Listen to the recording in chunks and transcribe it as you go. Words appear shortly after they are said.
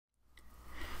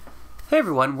Hey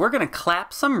everyone, we're going to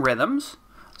clap some rhythms.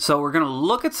 So we're going to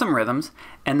look at some rhythms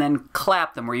and then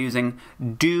clap them. We're using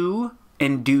do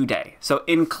and do day. So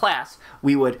in class,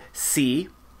 we would see,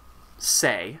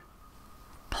 say,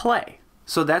 play.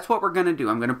 So that's what we're going to do.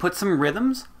 I'm going to put some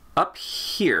rhythms up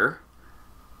here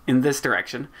in this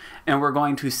direction, and we're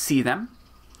going to see them,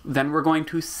 then we're going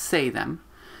to say them,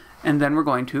 and then we're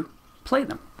going to play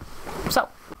them. So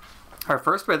our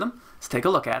first rhythm, let's take a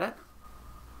look at it.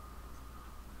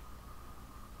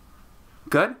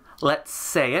 Good. Let's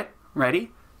say it.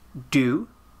 Ready? Do,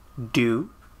 do,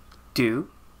 do,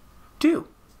 do.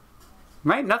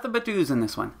 Right? Nothing but do's in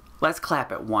this one. Let's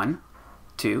clap it. 1,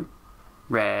 2,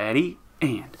 ready,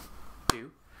 and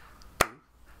do, do,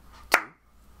 do,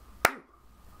 do.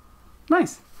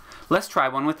 Nice. Let's try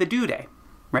one with the do day.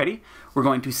 Ready? We're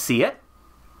going to see it.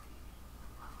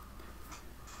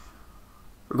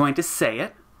 We're going to say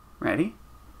it. Ready?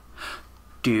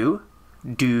 Do,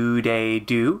 do day,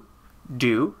 do.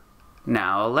 Do.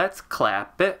 Now let's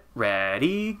clap it.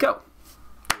 Ready, go.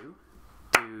 Do,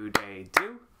 do, day,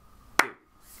 do, do.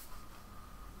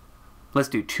 Let's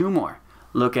do 2 more.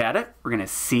 Look at it. We're going to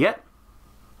see it.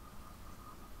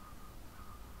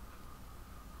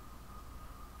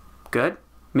 Good.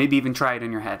 Maybe even try it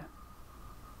in your head.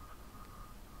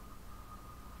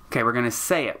 Okay, we're going to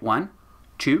say it. 1,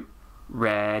 2,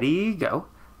 ready, go.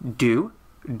 Do,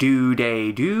 do,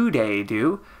 day,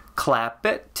 do. Clap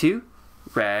it. 2,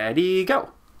 ready,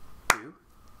 go. Do,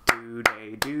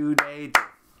 do, day, do.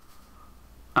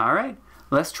 All right,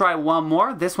 let's try one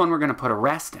more. This one we're going to put a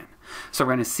rest in. So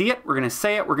we're going to see it, we're going to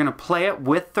say it, we're going to play it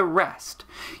with the rest.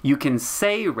 You can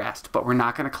say rest, but we're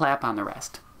not going to clap on the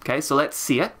rest. Okay, so let's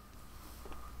see it.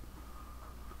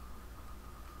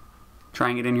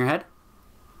 Trying it in your head.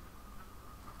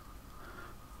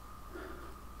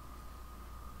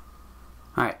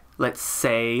 All right, let's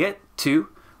say it. 2,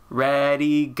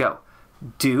 ready, go.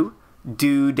 Do,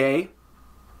 do, day,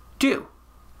 do.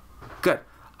 Good.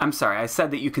 I'm sorry, I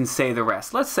said that you can say the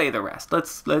rest. Let's say the rest.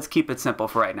 Let's keep it simple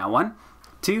for right now. 1,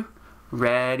 2,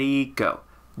 ready, go.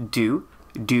 Do,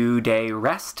 do, day,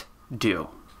 rest, do.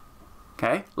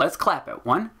 Okay, let's clap it.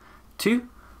 1, 2,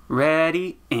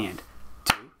 ready, and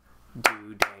do,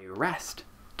 do, day, rest,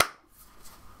 do.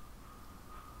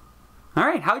 All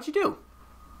right, how'd you do?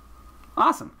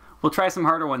 Awesome. We'll try some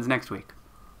harder ones next week.